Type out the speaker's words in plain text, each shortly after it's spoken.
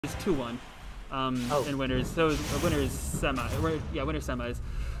It's 2-1 in winners. So winners winners semis.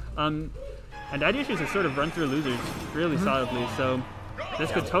 And Daddy Issues have sort of run through losers really solidly. So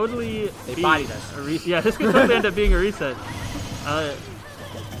this could totally be bodied us. this could totally end up being a reset.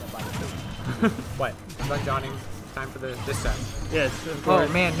 What? Run Johnning. Time for this set. Yes, of course.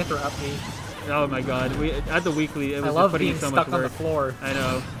 Oh man, Mithra up me. Oh my god. We at the weekly it was I love just putting being in so stuck much on work. the floor. I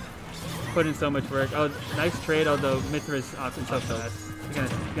know. Put in so much work. Oh, nice trade, although Mithra's often so fast. You're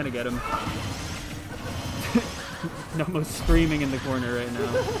gonna get him. Nomo's screaming in the corner right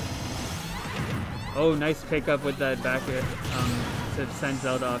now. Oh, nice pickup with that back air to send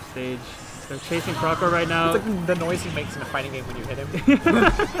Zelda off stage. They're chasing Croco right now. It's like the noise he makes in a fighting game when you hit him.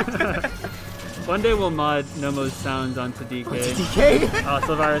 One day we'll mod Nomo's sounds onto DK. DK? Oh,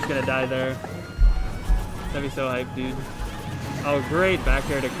 Sylviris gonna die there. That'd be so hype, dude. Oh, great back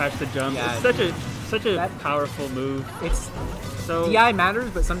air to catch the jump. Yeah, It's such a powerful move. It's so DI matters,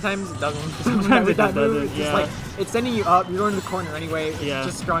 but sometimes it doesn't. Sometimes it just doesn't. It's Yeah. just like it's sending you up. You're going to the corner anyway. Yeah.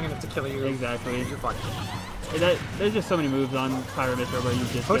 It's just strong enough to kill you. Exactly. You're fucked. There's just so many moves on Pyro Mithra where you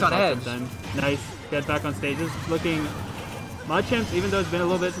just Photon get Edge. Them. Nice. Get back on stages. Looking Mod Champs, even though it's been a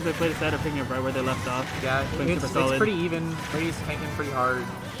little bit since they played a set, are picking up right where they left off. Yeah, it's super solid. pretty even. Brady's tanking pretty hard.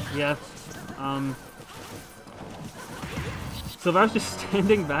 Yeah. Sylviris just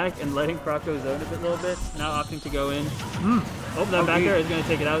standing back and letting Croco zone it a little bit. Now opting to go in. Oh, that back air is going to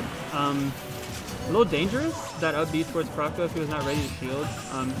take it out. A little dangerous, that up B towards Croco if he was not ready to shield.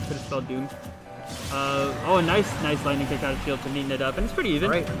 Could have spelled doom. Oh, a nice lightning kick out of shield to neaten it up, and it's pretty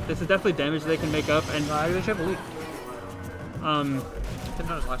even. Right. This is definitely damage they can make up. And they should have a lead.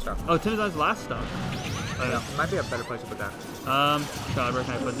 Tim's last stop. Oh, Tim's on his last stop. Yeah, it might be a better place to put that. God, where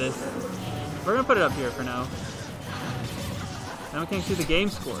can I put this? We're gonna put it up here for now. Now we can't see the game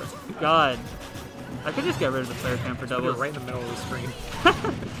score. God, I could just get rid of the player cam for doubles. Right in the middle of the screen.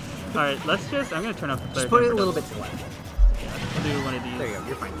 All right, let's just. I'm gonna turn off the player Just put cam it a for little doubles. bit to the left. Yeah, I'll do one of these. There you go.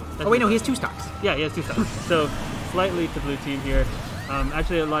 You're fine. That's Oh wait, no, he has 2 stocks. Yeah, he has 2 stocks. So slightly to blue team here.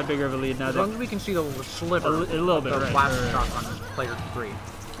 Actually, a lot bigger of a lead now. As long as we can see the sliver. A little bit, the right? last stock on player 3.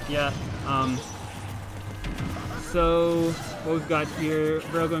 Yeah. So what we've got here,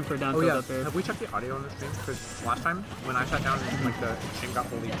 Vrael going for a down tilt up there. Have we checked the audio on the stream? Because last time when I shut down, like the stream got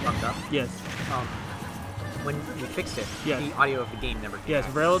fully fucked up. Yes. When we fixed it, Yeah. the audio of the game never came Yes,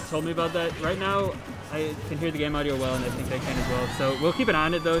 back. Vrael told me about that. Right now, I can hear the game audio well, and I think they can as well. So we'll keep an eye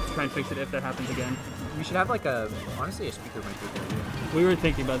on it though to try and fix it if that happens again. We should have like honestly a speaker might be a good idea. We were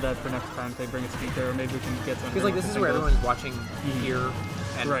thinking about that for next time if they bring a speaker, or maybe we can get something. Because like this is where everyone's watching here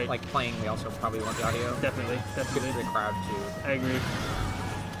and Right. like playing. They also probably want the audio. Definitely. Good for the crowd too. I agree.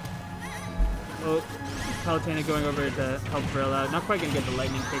 Oh, Palutena going over to help Vrael out. Not quite gonna get the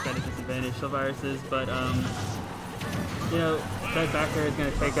lightning kick at a disadvantage, Sylviris is, but you know, that back air is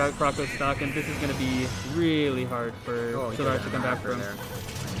gonna take out Croco's stock, and this is gonna be really hard for Sylviris to come back from.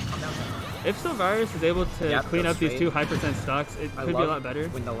 If Sylviris is able to clean up these 2 high percent stocks, it could be a lot better.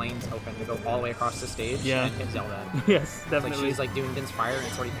 When the lane's open, to go all the way across the stage and hit Zelda. Yes, definitely. Like she's like doing Din's Fire and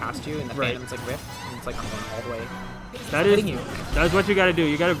it's already past you, and the Phantom's like ripped, and it's like I'm going all the way. That's what you gotta do.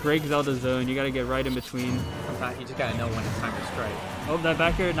 You gotta break Zelda's zone. You gotta get right in between. Sometimes you just gotta know when it's time to strike. Oh, that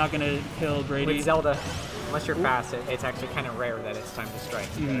back air not gonna kill Brady. With Zelda, unless you're fast, it's actually kind of rare that it's time to strike.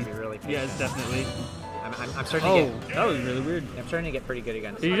 You gotta be really patient. Yes, definitely. I'm starting to get. That was really weird. I'm starting to get pretty good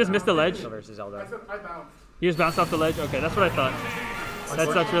against. Did you just miss the ledge? Versus Zelda. You just bounced off the ledge? Okay, that's what I thought. That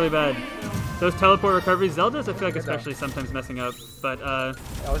sucks really bad. Those teleport recoveries, Zelda's I feel like especially sometimes messing up, but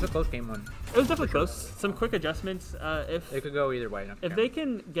that was a close game one. It was definitely close. Some quick adjustments. If it could go either way. If they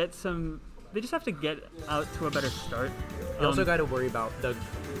can get some, they just have to get out to a better start. You also got to worry about the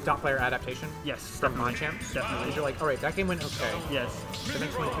top player adaptation. Yes, from Mod Champs. Definitely. You're like, all right, that game went okay. Yes. The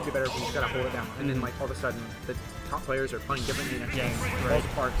next one could be better, but you just gotta hold it down. And then like all of a sudden, the top players are playing differently next game. Right. Falls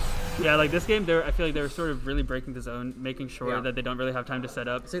apart. Yeah, like this game, I feel like they were sort of really breaking the zone, making sure that they don't really have time to set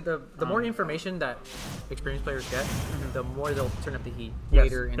up. See, the more information that experienced players get, the more they'll turn up the heat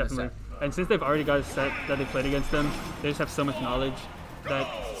later in the set. And since they've already got a set that they played against them, they just have so much knowledge that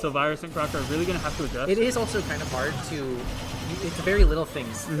Sylviris and Croco are really going to have to adjust. It is also kind of hard to... It's very little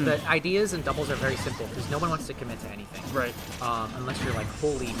things. The ideas and doubles are very simple because no one wants to commit to anything. Right. Unless you're like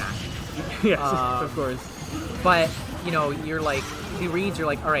wholly matched. Yes, of course. But, you know, you're like... He reads, you're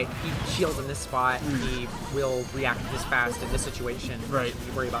like, all right, he shields in this spot, he will react this fast in this situation. Right.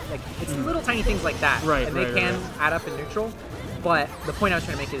 You worry about, like, it's little tiny things like that. Right, and they can add up in neutral. But the point I was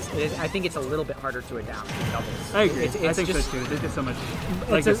trying to make is I think it's a little bit harder to adapt in doubles. I agree. It's I think just, so too. There's just so much.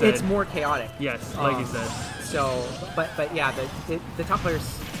 Like you said. It's more chaotic. Yes, like you said. So, but yeah, the top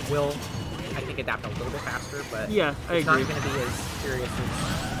players will I think, adapt a little bit faster, but yeah, I it's agree. not going to be as serious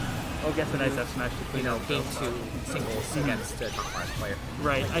as, I'll guess a nice F smash to clean up. game 2 singles against a top 5 player.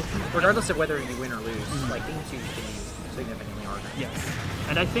 Right. Regardless of whether you win or lose, like game 2 can be significantly harder. Yes.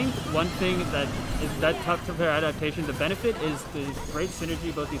 And I think one thing that is that top player adaptation, the benefit is the great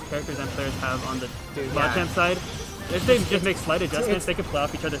synergy both these characters and players have on the Machamp side. If they just make slight adjustments, they can play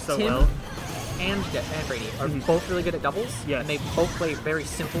off each other so well. And Brady are both really good at doubles, yes. and they both play very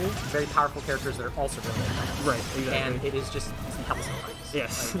simple, very powerful characters that are also really good at doubles. Right, exactly. And it is just hell sometimes.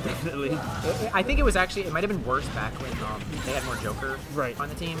 Yes, definitely. I think it was actually, it might have been worse back when they had more Joker on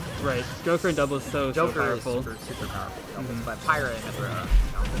the team. Right, Joker and doubles so powerful. Is super powerful doubles, but Pyra and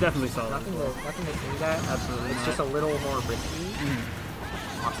Mythra, definitely solid. Nothing to do that. Absolutely It's not. just a little more risky.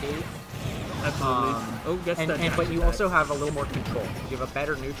 Obviously. Absolutely. But you also have a little more control. You have a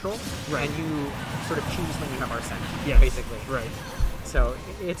better neutral, and you sort of choose when you have Arsene, basically. Right. So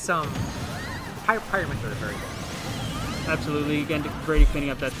it's Pyra Mythra are very good. Absolutely. Again, Brady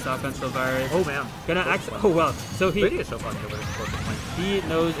cleaning up that stock on Sylviris. Oh man. Oh wow. So Brady is so fun to he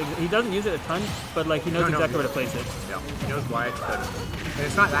knows. He doesn't use it a ton, but like he knows exactly where to place it. Yeah. He knows why it's good. And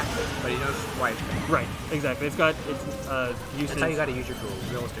it's not that good, but he knows why it's good. Right. Exactly. It's got its uses. That's how you got to use your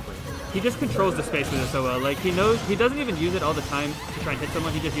tools, realistically. He just controls the space with it so well. Like he knows. He doesn't even use it all the time to try and hit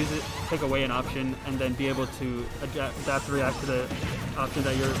someone. He just uses it, take away an option, and then be able to adapt, react to the option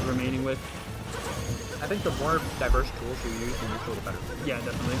that you're remaining with. I think the more diverse tools you use in neutral, the better. Yeah,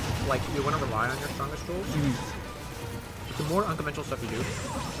 definitely. Like, you want to rely on your strongest tools. The more unconventional stuff you do,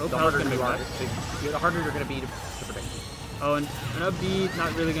 the harder you're going to be to predict. Oh, and an up B,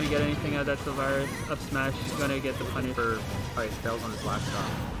 not really going to get anything out of that Sylviris. Up smash, going to get the punish. Vrael's on his last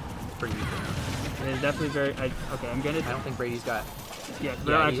stop. It's pretty easy now. It is definitely very... okay, I'm going to... I don't think Brady's got... Yeah,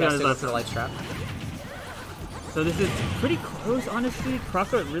 he has to go for the light strap. So this is pretty close, honestly.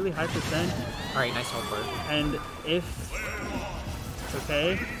 Croco at really high percent. Alright, nice hold for it. And if...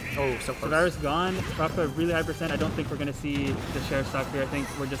 Okay. Oh, so close. Sylviris gone. Croco at really high percent. I don't think we're going to see the share stock here. I think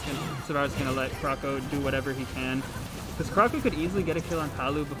we're just going to... Sylviris going to let Croco do whatever he can. Because Croco could easily get a kill on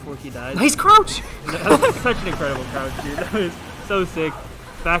Palu before he dies. Nice crouch! That was such an incredible crouch, dude. That was so sick.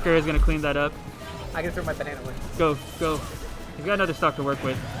 Backer is going to clean that up. I can throw my banana away. Go. He's got another stock to work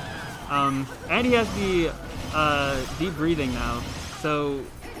with. And he has the deep breathing now. So,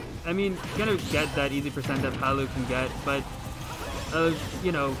 I mean, gonna get that easy percent that Palu can get, but,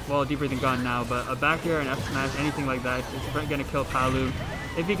 you know, well, deep breathing gone now, but a back air and F smash, anything like that, is gonna kill Palu.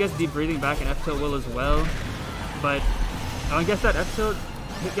 If he gets deep breathing back, an F tilt will as well. But I guess that F tilt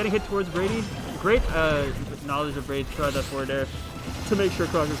getting hit towards Brady. Great knowledge of Brady to try that forward air to make sure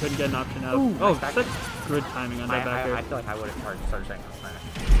Croco couldn't get an option out. Ooh, oh, such good timing on that back air. I feel like I would have started saying F smash.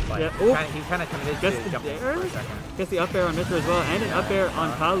 But yeah. he kind of committed to jumping for a second. Gets the up air on Mythra as well, and an up air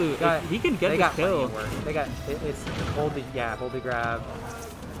on Palu. He can get the kill. They got it's hold the grab.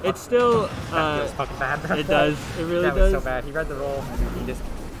 It's still that feels fucking bad. It does. It really that does. Was so bad. He read the roll and he just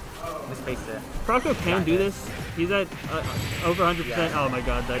misspaced it. Croco can do this. He's at over 100%. Yeah. Oh my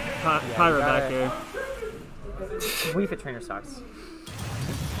god, that Pyra back here. Wii Fit trainer sucks.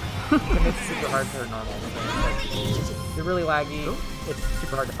 It makes it super hard for normal. You're really laggy. Ooh. It's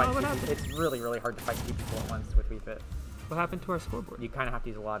super hard to fight. It's really, really hard to fight two people at once with Wii Fit. What happened to our scoreboard? You kind of have to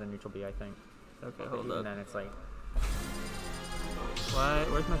use a lot of neutral B, I think. Okay, hold up. And then it's like... Why?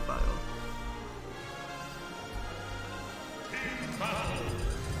 Where's my file?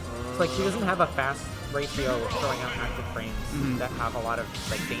 It's like she doesn't have a fast ratio of throwing out active frames that have a lot of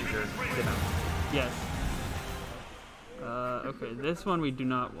like danger to them. Yes. Okay, this one we do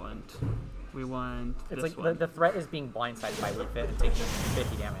not want. We want it's this like one. The threat is being blindsided by Wii Fit and taking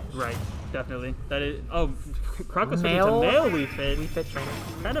 50 damage. Right, definitely. That is. Oh, Croco switching to male Wii Fit. Wii Fit trainer.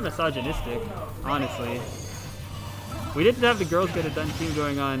 Kind of misogynistic, honestly. We didn't have the girls get it done team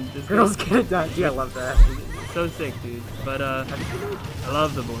going on. This girls get it done. Dude, I love that. So sick, dude. But I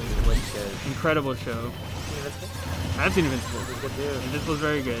love the boys. Incredible show. I've seen Invincible. It's good, dude. Invincible's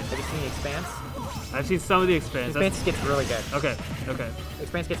very good. Have you seen the Expanse? I've seen some of the Expanse. Expanse gets really good. Okay.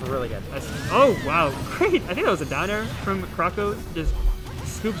 Expanse gets really good. Oh, wow. Great. I think that was a downer from Croco. Just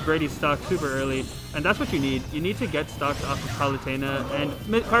scoops Brady's stock super early. And that's what you need. You need to get stocks off of Palutena and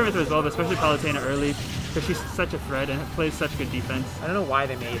Mythra as well, but especially Palutena early because she's such a threat and plays such good defense. I don't know why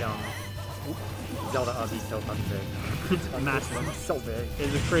they made Zelda Ugly so fucking big. It's massive. It's so big.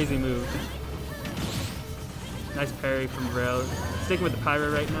 It's a crazy move. Nice parry from Vrael. Sticking with the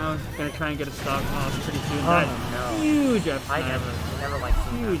Pyra right now. Gonna try and get a stock off pretty soon. No. Huge F smash. I never liked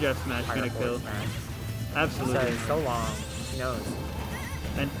seeing huge F smash gonna kill. Smash. Absolutely. It's so long. He knows.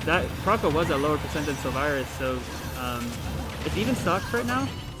 And that Croco was at lower percent than Sylviris, so it's even stocks right now.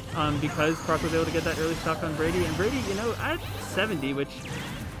 because Croc was able to get that early stock on Brady. And Brady, you know, at 70, which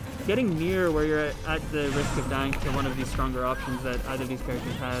getting near where you're at the risk of dying to one of these stronger options that either of these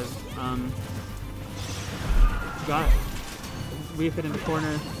characters have. Got Weave It in the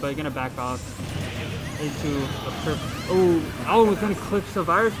corner, but gonna back off into a we're gonna clip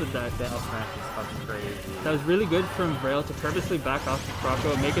Sylviris with that. The L smash is fucking crazy. That was really good from Vrael to purposely back off to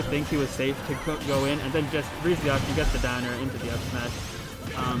Croco, make it think he was safe to go in, and then just reach the option, get the downer into the up smash.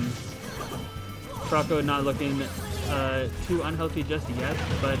 Croco not looking too unhealthy just yet,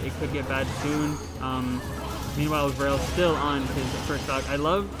 but it could get bad soon. Meanwhile, Vrael still on his first stock.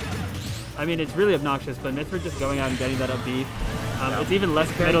 I mean, it's really obnoxious, but Mithra just going out and getting that up B. It's even less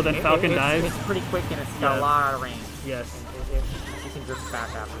middle than Falcon dives. It's pretty quick and it's got a lot of range. Yes. You can just back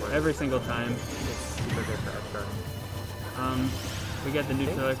afterwards. Every single time. It's super good for edge. We get the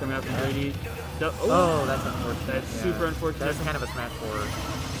neutral coming out from Brady. Oh, that's unfortunate. That's super unfortunate. That's kind of a smash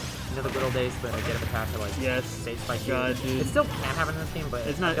for the good old days, but I get an attack to like stage spike. God, dude. It still can happen in this game, but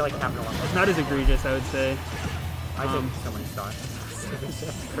it's not, I feel like it happened a lot more. It's not as egregious, I would say. I take so many stocks.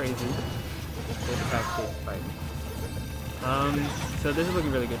 It's crazy. So this is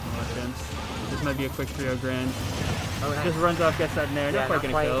looking really good from offense. This might be a quick 3-0 grand. Oh, nice. Just runs off, gets that nair. Yeah, not quite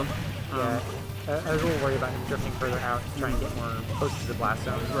gonna kill. I was a little worried about him drifting further out, trying to get more close to the blast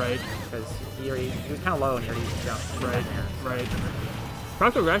zone. Right. Because he was kind of low and he already jumped. Right.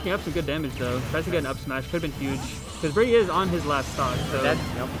 Croco racking up some good damage though. Tries to get an up smash. Could have been huge. Because Brady is on his last stock. So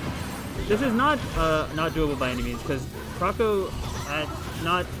this is not doable by any means. Because Croco at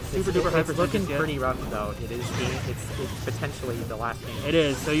not super duper high percentage looking pretty rough though. It's potentially the last game. It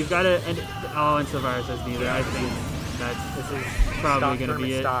is. So you've got to and Sylviris has neither. I think this is probably going to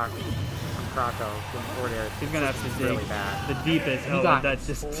be it. Stock from Croco going forward there. He's going to have to dig really bad. the deepest. That's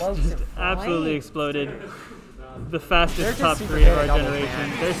just absolutely exploded. The fastest top 3 of our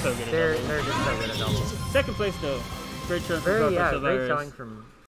generation. They're so good at doubles. They're just so good at doubles. Second place though. Great showing from Great showing from